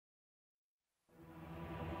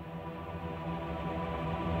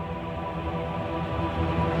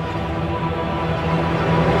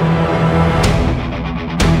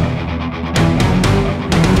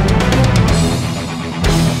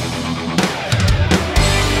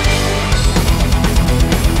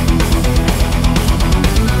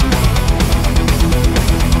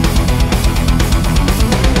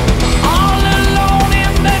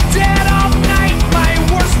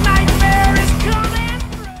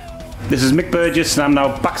This is Mick Burgess, and I'm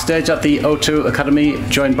now backstage at the O2 Academy,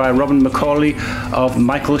 joined by Robin McAuley of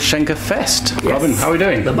Michael Schenker Fest. Yes. Robin, how are we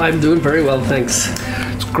doing? I'm doing very well, thanks.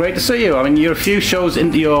 It's great to see you. I mean, you're a few shows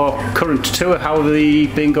into your current tour. How have they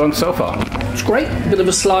been going so far? It's great. Bit of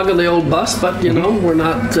a slog on the old bus, but you know, we're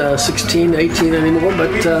not 16, 18 anymore.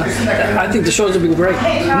 But I think the shows have been great.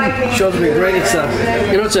 Shows have been great. It's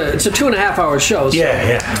it's a 2.5 hour show. So,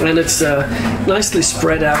 yeah. And it's nicely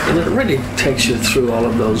spread out, and it really takes you through all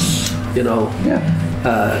of those,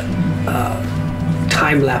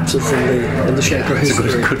 time lapses in the Schenker history.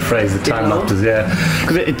 It's a good phrase, the time lapses, yeah.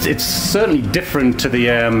 Because it's certainly different to the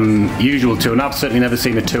usual tour, and I've certainly never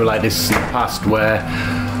seen a tour like this in the past where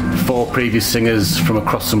 4 previous singers from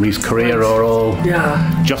across somebody's career are all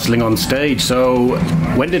jostling on stage. So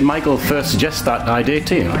when did Michael first suggest that idea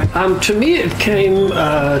to you? To me it came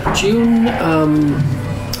June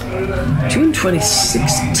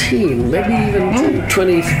 2016, maybe even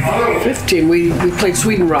 2015. We played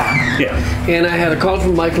Sweden Rock. Yeah. And I had a call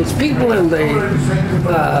from Michael's people, and they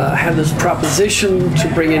had this proposition to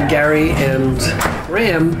bring in Gary and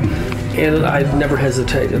Graham. And I never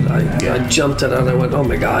hesitated. I jumped at it and I went, oh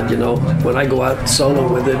my God, when I go out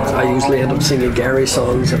solo with it, I usually end up singing Gary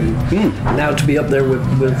songs. And now to be up there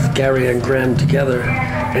with Gary and Graham together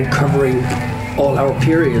and covering all our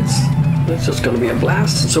periods, it's just going to be a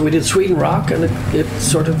blast. So we did Sweden Rock, and it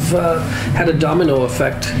sort of had a domino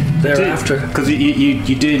effect thereafter. Because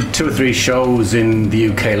you did 2 or 3 shows in the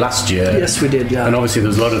UK last year. Yes, we did, yeah. And obviously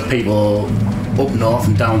there's a lot of people up north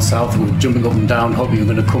and down south who were jumping up and down, hoping you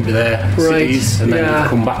were going to come to their cities, and then you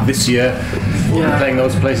come back this year playing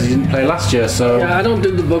those places you didn't play last year. So I don't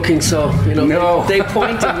do the booking, so they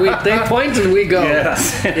point and we go.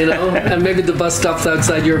 And maybe the bus stops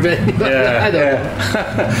outside your venue. I don't know.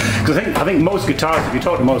 Because I think most guitarists, if you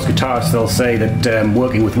talk to most guitarists, they'll say that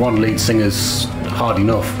working with one lead singer's hard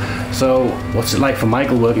enough. So what's it like for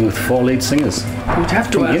Michael working with 4 lead singers? You'd have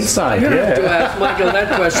to ask. Inside, you'd have to ask Michael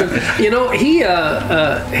that question. He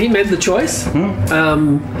made the choice.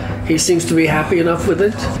 He seems to be happy enough with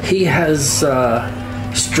it. He has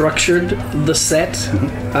structured the set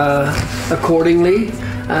accordingly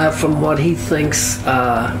from what he thinks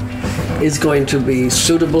is going to be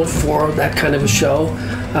suitable for that kind of a show.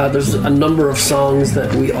 There's a number of songs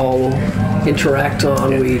that we all interact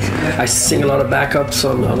on. I sing a lot of backups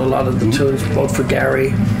on a lot of the tunes, both for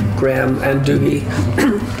Gary, Graham, and Doogie.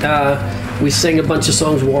 We sing a bunch of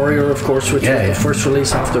songs, Warrior, of course, which was the first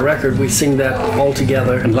release off the record. We sing that all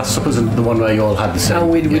together. And Last Supper's the one where you all had the same. And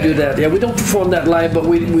we do that. Yeah, we don't perform that live, but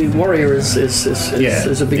Warrior is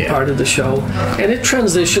a big part of the show. And it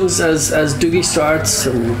transitions as Doogie starts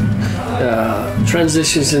and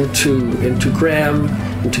transitions into Graham,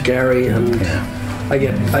 into Gary, and I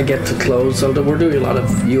get to close. Although we're doing a lot of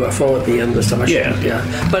UFO at the end of the show.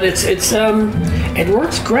 But it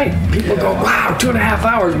works great. People go, wow, 2.5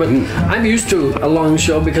 hours. But I'm used to a long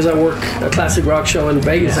show because I work a classic rock show in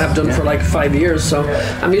Vegas. I've done for like 5 years, so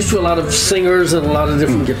I'm used to a lot of singers and a lot of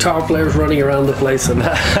different guitar players running around the place. And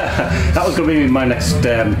that was going to be my next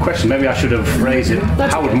question. Maybe I should have phrased it.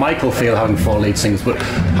 How would Michael feel having 4 lead singers? But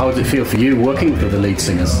how does it feel for you working with the lead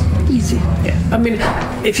singers? Easy. Yeah. I mean,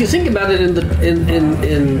 if you think about it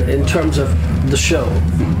in terms of the show,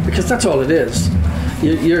 because that's all it is.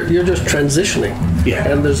 You're just transitioning,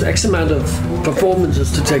 and there's X amount of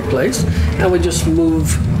performances to take place, and we just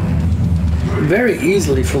move very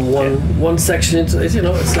easily from one section into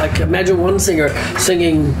it's like, imagine one singer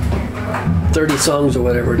singing 30 songs or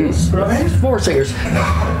whatever it is. 4 singers.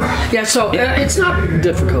 It's not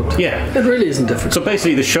difficult. It really isn't difficult. So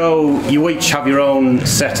basically the show, you each have your own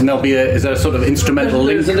set, and is there a sort of instrumental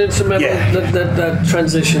link? There's an instrumental that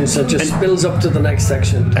transitions and just builds up to the next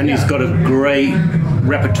section. And he's got a great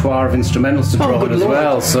repertoire of instrumentals to draw on as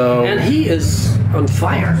well. So and he is on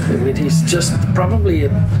fire. I mean, he's just probably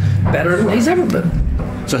better than he's ever been.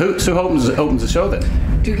 So who opens the show then?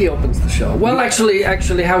 Doogie opens the show. Well, actually,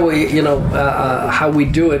 how we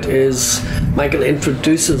do it is Michael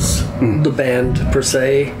introduces the band per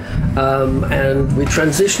se, and we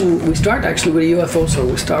transition. We start actually with a UFO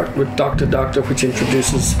song. We start with Doctor Doctor, which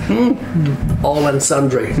introduces all and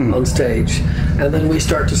sundry on stage, and then we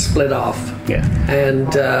start to split off.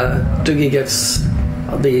 And Doogie gets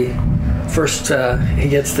the first, he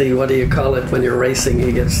gets the, what do you call it when you're racing?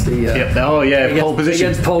 He gets the pole position.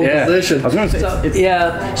 He gets pole position. I was going to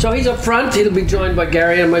say, so he's up front. He'll be joined by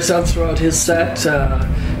Gary and myself throughout his set.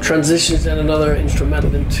 Transitions then another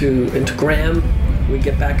instrumental into Graham. We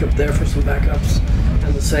get back up there for some backups.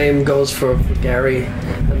 and the same goes for Gary,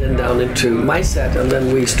 and then down into my set, and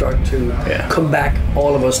then we start to come back,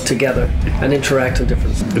 all of us together, and interact in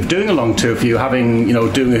different. If doing a long tour for you, having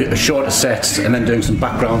doing a shorter set and then doing some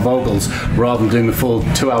background vocals rather than doing the full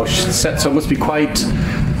 2-hour set, so it must be quite.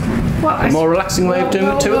 A more relaxing way of doing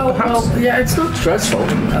it too, perhaps? Well, yeah, it's not stressful.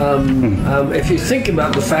 If you think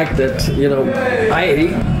about the fact that,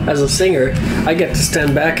 I, as a singer, I get to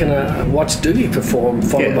stand back and watch Doogie perform,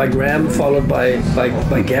 followed by Graham, followed by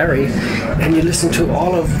Gary, and you listen to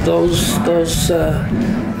all of those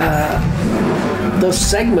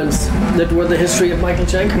segments that were the history of Michael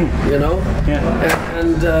Schenker,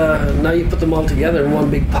 and now you put them all together in one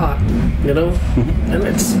big pot, and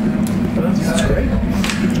it's great.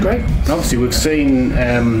 It's great. Obviously, we've seen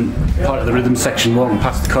part of the rhythm section walking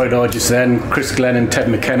past the corridor just then. Chris Glenn and Ted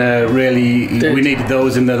McKenna, really, we needed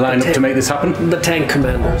those in the lineup to make this happen. The Tank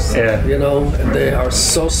Commanders, they are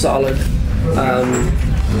so solid.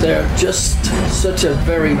 They're just such a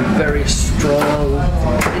very, very strong,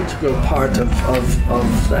 integral part of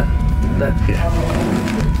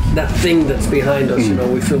that thing that's behind us.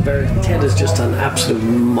 We feel Ted is just an absolute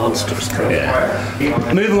monster.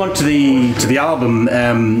 Moving on to the album,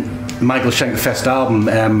 Michael Schenker Fest album,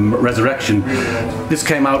 Resurrection. This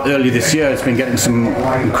came out earlier this year. It's been getting some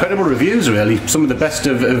incredible reviews, really. Some of the best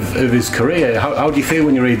of his career. How do you feel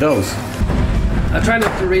when you read those? I try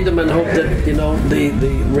not to read them and hope that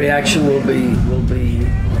the reaction will be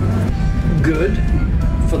good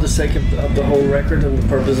for the sake of the whole record and the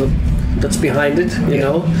purpose that's behind it.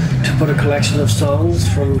 To put a collection of songs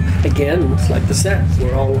from, again, it's like the set.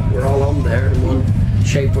 We're all on there in one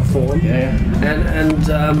shape or form. And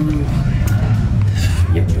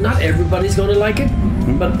not everybody's going to like it,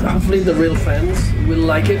 but hopefully the real fans will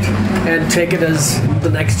like it and take it as the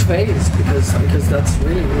next phase, because that's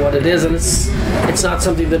really what it is, and it's not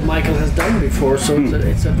something that Michael has done before, so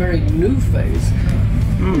it's a very new phase.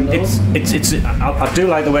 I do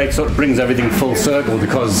like the way it sort of brings everything full circle,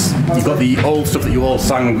 because you've got the old stuff that you all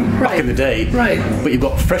sang back in the day, but you've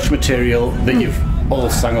got fresh material that you've all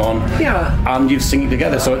sang on, and you've sing it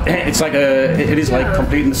together. So it's like it is like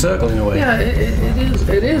completing the circle in a way. Yeah,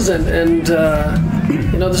 it is, and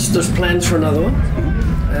there's plans for another one,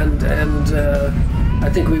 and I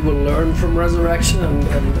think we will learn from Resurrection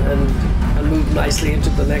and move nicely into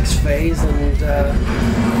the next phase, and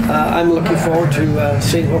I'm looking forward to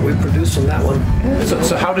seeing what we produce on that one.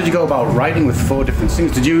 So how did you go about writing with 4 different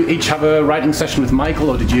singers? Did you each have a writing session with Michael,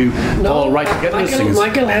 or did you all write together as singers?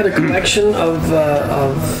 Michael had a collection of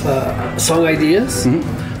song ideas in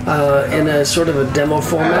a sort of a demo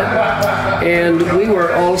format, and we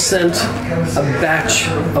were all sent a batch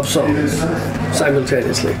of songs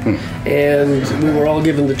simultaneously, and we were all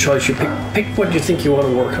given the choice. You pick what you think you want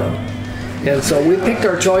to work on. And so we picked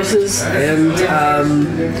our choices, and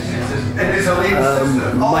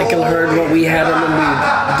Michael heard what we had, and then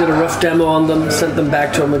we did a rough demo on them, sent them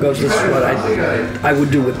back to him, and goes, "This is what I would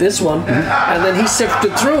do with this one." And then he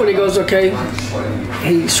sifted through, and he goes, "Okay."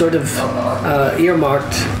 He sort of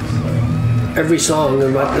earmarked every song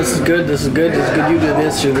and like, this is good, you do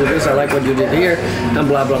this, I like what you did here, and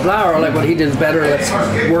blah blah blah, or I like what he did better, let's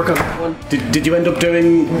work on that one. Did you end up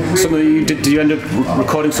doing some of the, did you end up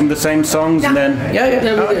recording some of the same songs? And then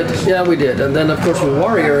we did, and then of course with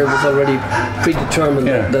Warrior it was already predetermined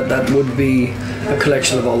that would be a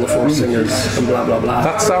collection of all the 4 singers and blah blah blah.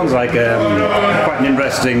 That sounds like quite an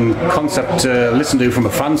interesting concept to listen to from a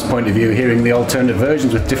fan's point of view, hearing the alternative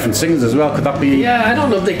versions with different singers as well. Could that be? Yeah, I don't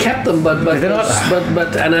know if they kept them, but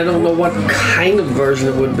and I don't know what kind of version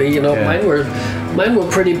it would be. Mine were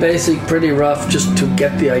pretty basic, pretty rough, just to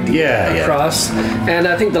get the idea across. And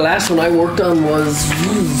I think the last one I worked on was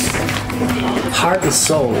Heart and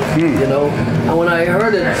Soul, And when I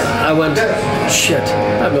heard it, I went, shit,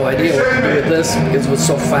 I have no idea what to do with this, because it was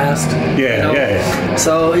so fast.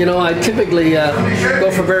 So, I typically go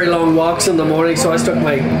for very long walks in the morning, so I stuck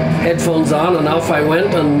my headphones on and off I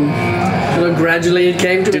went, and gradually it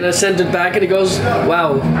came to me, and I sent it back, and he goes,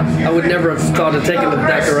 wow, I would never have thought of taking it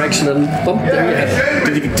that direction, and boom, there you have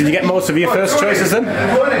it. Did you get most of your first choices then?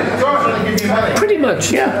 Pretty much.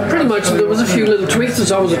 There was a few little tweaks.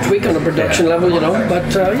 There's always a tweak on a production level, but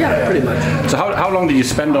pretty much. So how long did you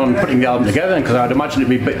spend on putting the album together? Because I'd imagine it'd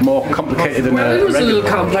be a bit more complicated than it was a little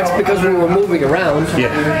complex because we were moving around.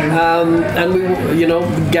 And we,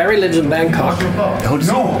 Gary lives in Bangkok.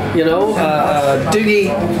 Doogie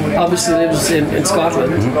obviously lives in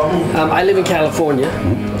Scotland. I live in California.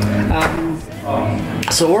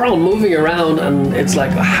 So we're all moving around, and it's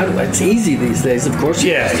like, it's easy these days, of course.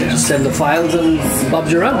 You just send the files and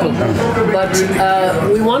Bob's your uncle. But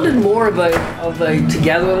we wanted more of a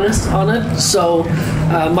togetherness on it. So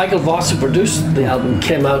Michael Voss, who produced the album,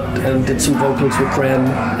 came out and did some vocals with Graham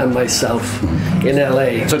and myself in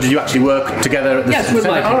LA. So did you actually work together at the Yes, with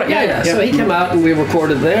Michael. Right, yeah. So he came out and we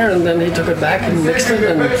recorded there, and then he took it back and mixed it.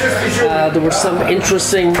 And there were some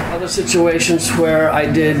interesting other situations where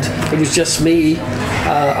it was just me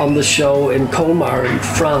on the show in Colmar in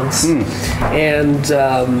France, and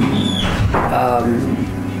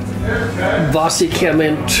Vossi came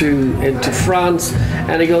into France,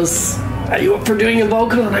 and he goes, "Are you up for doing a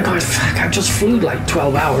vocal?" And I go, "Fuck, I just flew like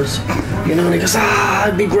 12 hours." And he goes,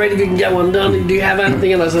 "It'd be great if you can get one done. Do you have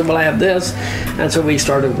anything?" And I said, "Well, I have this." And so we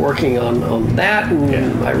started working on that,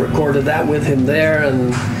 and I recorded that with him there,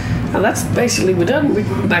 and that's basically what we done. We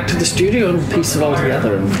went back to the studio and pieced it all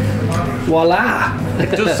together, and voila.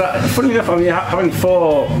 Funny enough, I mean, having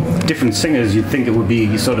 4 different singers, you'd think it would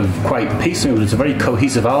be sort of quite piecemeal, but it's a very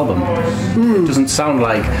cohesive album. It doesn't sound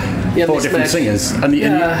like 4 different singers, and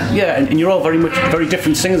you're all very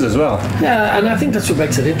different singers as well. Yeah, and I think that's what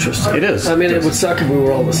makes it interesting. It is. I mean, it would suck if we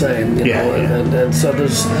were all the same, you know. And so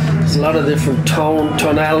there's a lot of different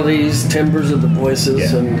tonalities, timbres of the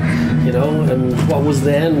voices, and and what was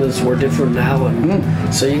then we're different now, and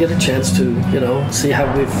so you get a chance to see how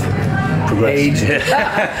we've aged. Did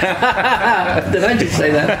I just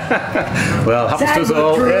say that? Well, happens to us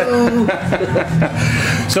all.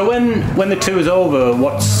 So when the tour is over,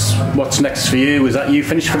 what's next for you? Is that you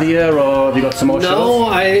finished for the year, or have you got some more shows? No,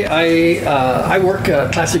 I work a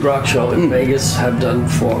classic rock show in Vegas. Have done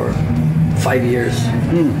for 5 years.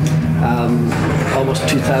 Almost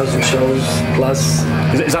 2,000 shows plus.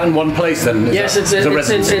 Is that in one place then? Yes, it's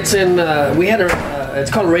in. We had it's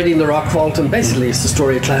called Raiding the Rock Vault, and basically it's the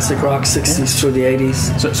story of classic rock, 60s through the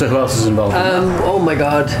 80s. So who else is involved? Oh my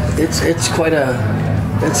God, it's quite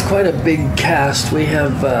a big cast. We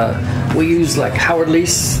have we use like Howard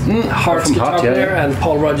Lee's Heart's guitar player, and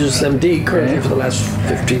Paul Rogers MD currently for the last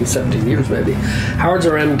 15, 17 years maybe. Howard's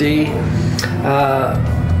our MD.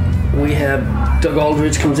 We have Doug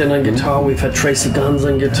Aldridge comes in on guitar. We've had Tracy Guns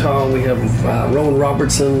on guitar. We have Rowan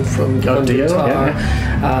Robertson from guitar.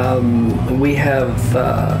 We have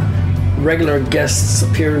regular guest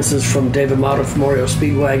appearances from David Mata from Oreo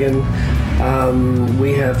Speedwagon.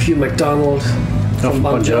 We have Hugh McDonald from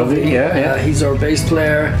Bon Jovi. He's our bass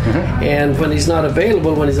player. And when he's not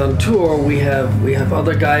available, when he's on tour, we have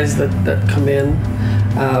other guys that come in.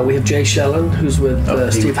 We have Jay Shellen, who's with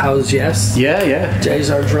Steve Howe's Yes. Jay's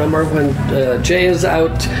our drummer. When Jay is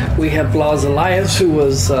out, we have Blas Elias, who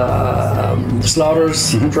was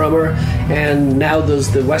Slaughter's drummer, and now there's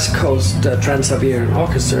the West Coast Trans-Siberian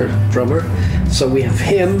Orchestra drummer. So we have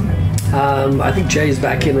him. I think Jay's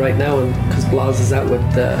back in right now, because Blas is out with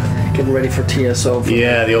getting ready for TSO.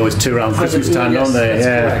 They always tour around Christmas time, don't they? That's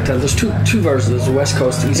correct. And there's two versions: the West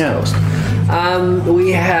Coast, East Coast.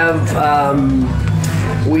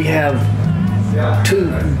 We have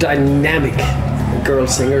 2 dynamic girl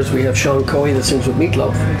singers. We have Sean Coey that sings with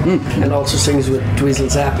Meatloaf and also sings with Dweezil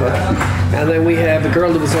Zappa. And then we have a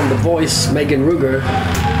girl that was on The Voice, Megan Ruger,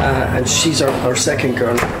 and she's our second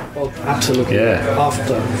girl. Both absolutely off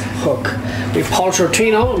the hook. We have Paul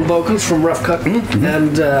Shortino on vocals from Rough Cut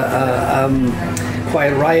and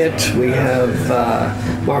Quiet Riot. We have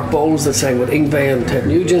Mark Bowles that sang with Yngwie and Ted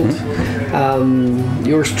Nugent.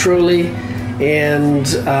 Yours truly. And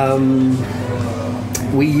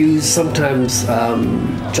we use sometimes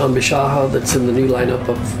John Bishaha that's in the new lineup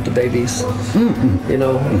of the Babies,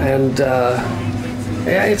 and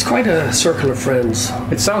it's quite a circle of friends.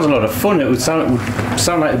 It sounds a lot of fun. It would sound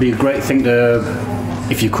like it'd be a great thing to,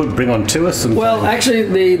 if you could bring on to us. Well,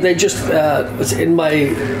 actually, they just in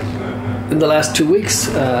the last 2 weeks,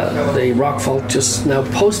 the Rock Vault just now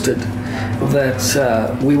posted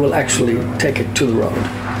that we will actually take it to the road.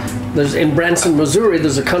 There's in Branson, Missouri.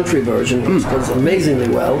 There's a country version which does amazingly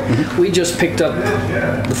well. We just picked up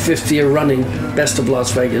the 5th year running Best of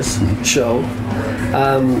Las Vegas show,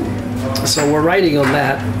 so we're riding on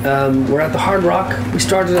that. We're at the Hard Rock. We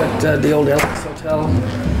started at the old Elvis Hotel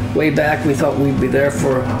way back. We thought we'd be there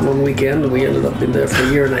for 1 weekend, and we ended up being there for a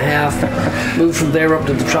year and a half. Moved from there up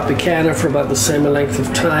to the Tropicana for about the same length of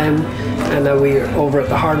time, and now we're over at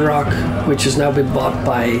the Hard Rock, which has now been bought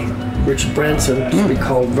by Richard Branson to be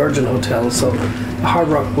called Virgin Hotel, so Hard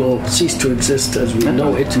Rock will cease to exist as we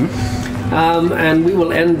know it. and we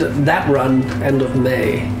will end that run end of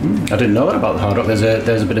May. I didn't know that about the Hard Rock. There's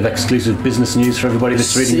a bit of exclusive business news for everybody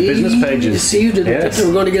that's reading the business pages. See, you didn't think we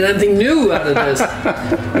were going to get anything new out of this.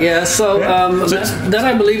 Yeah, so that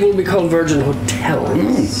I believe will be called Virgin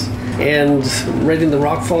Hotels. And Raiding the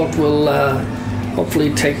Rock Vault will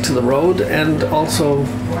hopefully take to the road and also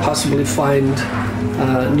possibly find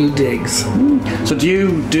new digs. So do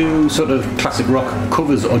you do sort of classic rock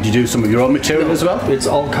covers, or do you do some of your own material as well? It's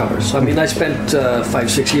all covers. I mean, I spent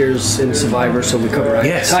 5-6 years in Survivor, so we cover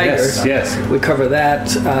Tiger. Yes. We cover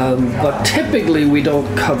that, but typically we don't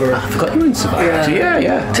cover... I forgot you were in Survivor.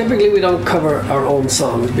 Yeah. Typically we don't cover our own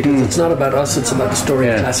songs because it's not about us, it's about the story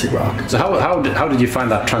of classic rock. So how did you find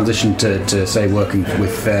that transition to say, working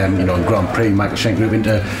with, in Grand Prix, Michael Schenker Group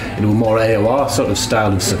into a more AOR sort of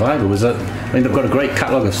style of Survivor? Was that... I mean, they've got a great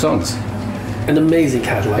catalogue of songs. An amazing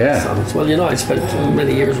catalogue of songs. Well, I spent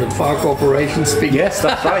many years with Far Corporation speaking. Yes,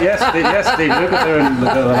 that's right. Yes, Steve Lukather and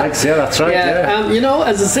the likes. Yeah, that's right. Yeah.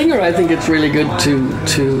 As a singer, I think it's really good to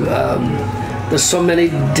there's so many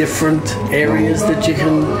different areas that you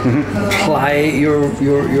can apply your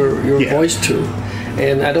voice to,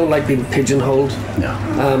 and I don't like being pigeonholed. No.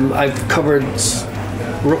 I've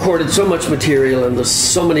recorded so much material, and there's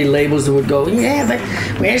so many labels that would go, but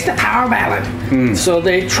where's the power ballad? So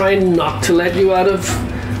they try not to let you out of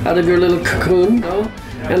your little cocoon,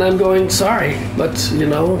 and I'm going, sorry, but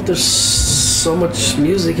there's so much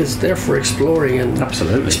music is there for exploring and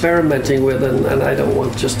experimenting with, and I don't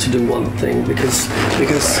want just to do one thing because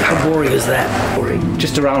how boring is that? Boring.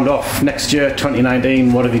 Just to round off, next year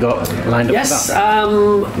 2019, what have you got lined up? Yes,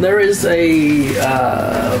 there is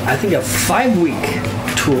I think a 5-week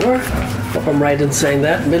tour, if I'm right in saying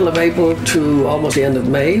that, middle of April to almost the end of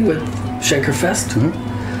May with Schenker Fest.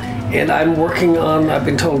 And I'm working on, I've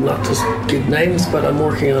been told not to give names, but I'm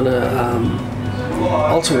working on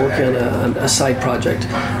a side project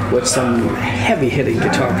with some heavy-hitting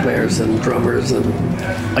guitar players and drummers. And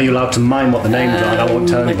are you allowed to mime what the names are? I won't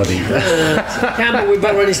tell anybody. But we've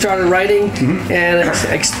already started writing, and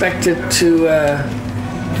expect it to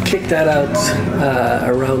kick that out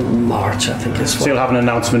around March, I think is what. So you'll have an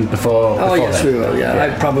announcement before yes, then? we will, yeah. I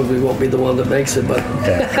probably won't be the one that makes it, but...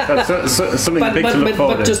 So something big to look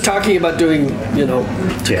forward to. But just talking about doing,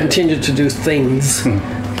 to continue to do things,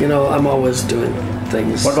 I'm always doing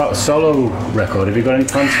things. What about a solo record? Have you got any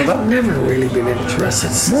plans for that? I've never really been interested.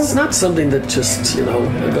 It's not something that just,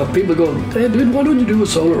 people go, hey dude, why don't you do a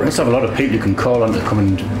solo record? You must have a lot of people you can call on to come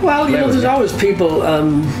and... Well, there's always people,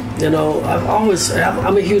 I'm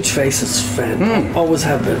a huge Faces fan. Always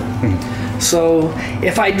have been. So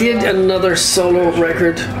if I did another solo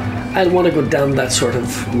record, I'd want to go down that sort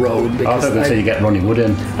of road. Because I thought you get Ronnie Wood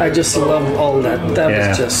in. I just love all that. That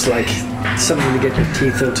was just like something to get your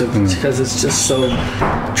teeth into because it's just so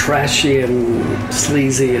trashy and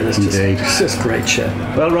sleazy, and it's just great shit.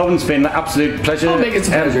 Well, Robin, it's been an absolute pleasure. Oh, Mick, it's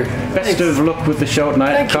a pleasure. Best of luck with the show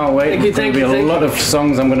tonight. I can't wait. Thank you. There'll be a lot of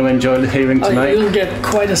songs I'm going to enjoy hearing tonight. You'll get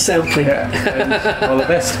quite a sampling. All the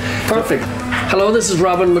best. Perfect. Hello, this is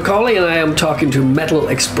Robin McAuley, and I am talking to Metal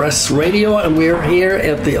Express Radio, and we're here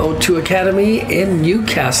at the O2 Academy in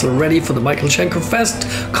Newcastle, ready for the Michael Schenker Fest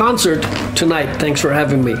concert tonight. Thanks for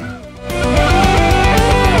having me.